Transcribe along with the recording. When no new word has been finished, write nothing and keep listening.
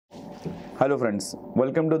Hello friends,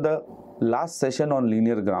 welcome to the last session on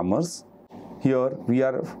linear grammars. Here we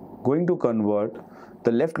are going to convert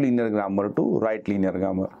the left linear grammar to right linear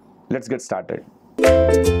grammar. Let's get started.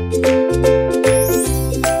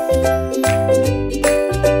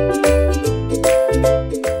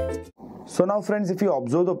 So now friends, if you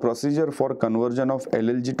observe the procedure for conversion of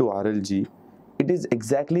LLG to RLG, it is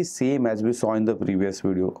exactly same as we saw in the previous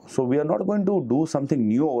video. So we are not going to do something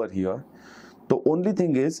new over here. The only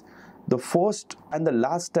thing is the first and the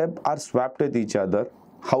last step are swapped with each other.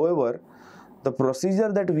 However, the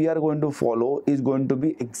procedure that we are going to follow is going to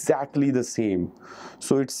be exactly the same.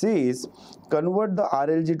 So it says convert the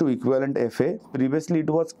RLG to equivalent FA. Previously it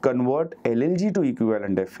was convert LLG to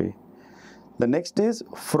equivalent FA. The next is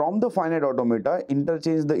from the finite automata,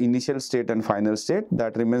 interchange the initial state and final state,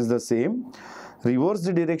 that remains the same. Reverse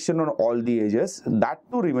the direction on all the edges, that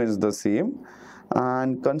too remains the same.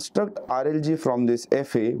 And construct RLG from this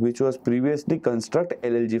FA, which was previously construct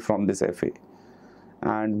LLG from this FA.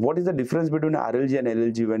 And what is the difference between RLG and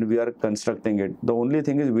LLG when we are constructing it? The only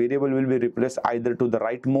thing is variable will be replaced either to the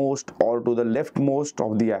rightmost or to the leftmost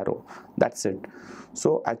of the arrow. That's it.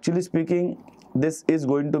 So actually speaking, this is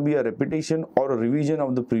going to be a repetition or a revision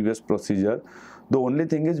of the previous procedure. The only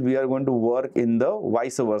thing is we are going to work in the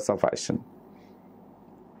vice versa fashion.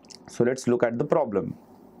 So let's look at the problem.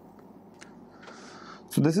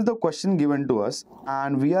 So this is the question given to us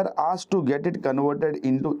and we are asked to get it converted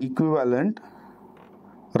into equivalent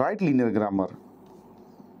right linear grammar.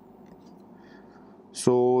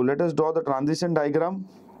 So let us draw the transition diagram.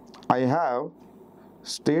 I have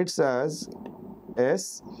states as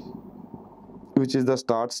S, which is the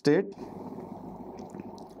start state.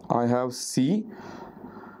 I have C,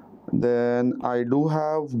 then I do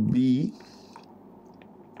have B,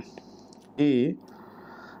 A,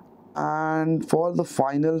 and for the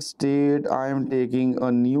final state I am taking a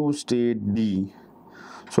new state D.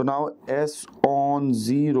 So now S on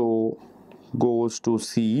 0 goes to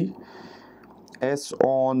C, S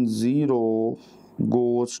on 0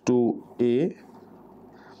 goes to A,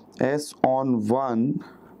 S on 1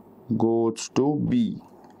 goes to B,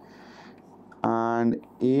 and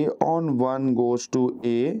A on 1 goes to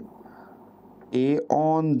A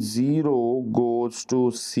on 0 goes to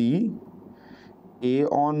C, A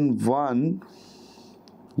on 1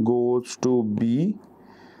 goes to B,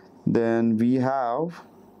 then we have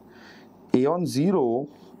A on 0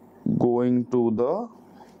 going to the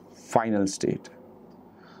final state.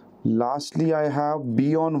 Lastly, I have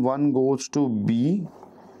B on 1 goes to B,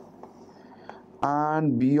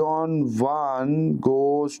 and B on 1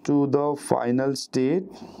 goes to the final state.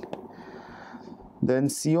 Then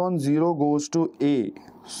C on 0 goes to A.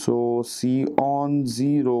 So C on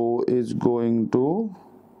 0 is going to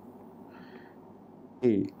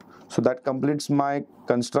A. So that completes my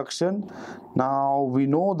construction. Now we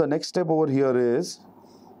know the next step over here is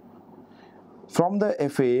from the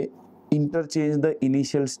FA, interchange the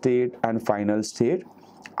initial state and final state.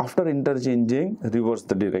 After interchanging, reverse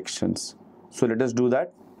the directions. So let us do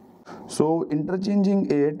that. So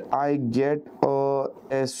interchanging it, I get a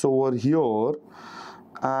S over here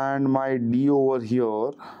and my D over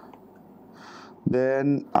here.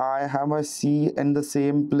 Then I have my C in the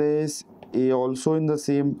same place, A also in the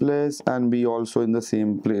same place, and B also in the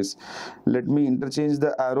same place. Let me interchange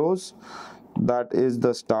the arrows. That is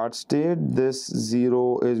the start state. This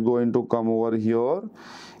 0 is going to come over here.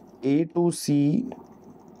 A to C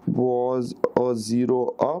was a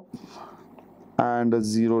 0 up and a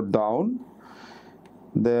 0 down.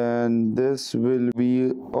 Then this will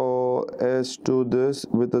be a S to this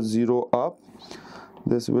with a 0 up.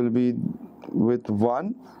 This will be with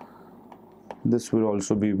 1. This will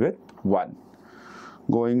also be with 1.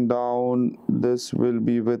 Going down, this will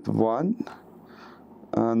be with 1,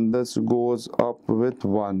 and this goes up with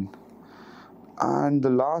 1. And the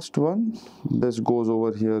last one, this goes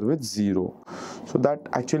over here with 0. So that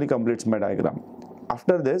actually completes my diagram.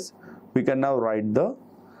 After this, we can now write the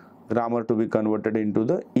grammar to be converted into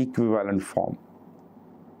the equivalent form.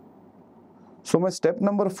 So my step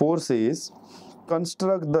number 4 says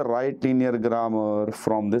construct the right linear grammar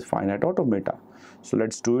from this finite automata. So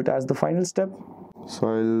let's do it as the final step. So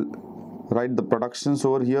I'll write the productions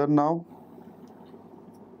over here now.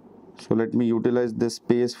 So let me utilize this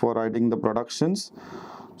space for writing the productions.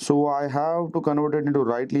 So I have to convert it into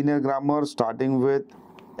right linear grammar starting with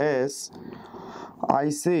S. I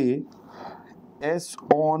say S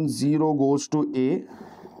on 0 goes to A,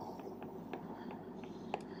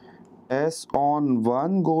 S on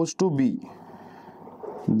 1 goes to B.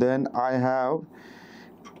 Then I have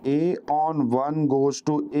A on 1 goes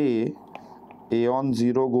to A on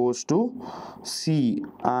 0 goes to C,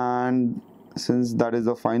 and since that is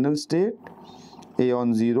the final state, A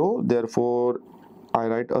on 0, therefore I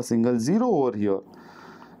write a single 0 over here.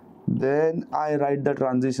 Then I write the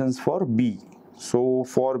transitions for B. So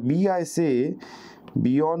for B I say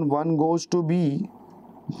B on 1 goes to B,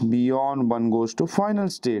 B on 1 goes to final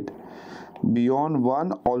state, B on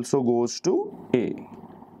 1 also goes to A.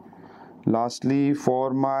 Lastly,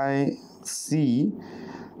 for my C,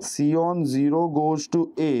 C on 0 goes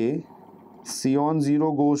to A, C on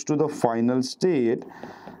 0 goes to the final state,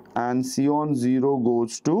 and C on 0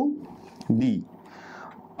 goes to D.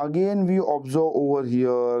 Again, we observe over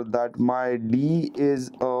here that my D is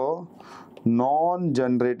a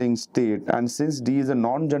non-generating state, and since D is a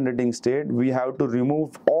non-generating state, we have to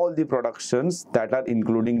remove all the productions that are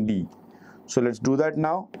including D. So let's do that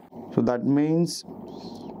now. So that means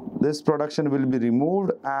this production will be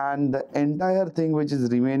removed, and the entire thing which is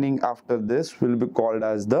remaining after this will be called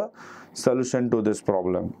as the solution to this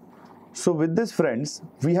problem. So with this, friends,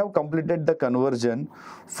 we have completed the conversion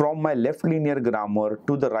from my left linear grammar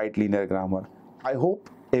to the right linear grammar. I hope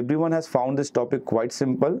everyone has found this topic quite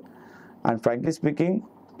simple, and frankly speaking,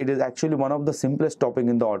 it is actually one of the simplest topics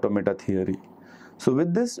in the automata theory. So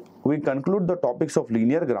with this, we conclude the topics of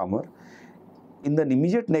linear grammar. In the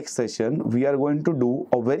immediate next session, we are going to do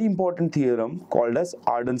a very important theorem called as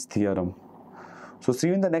Arden's theorem. So see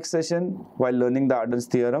you in the next session while learning the Arden's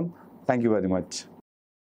theorem. Thank you very much.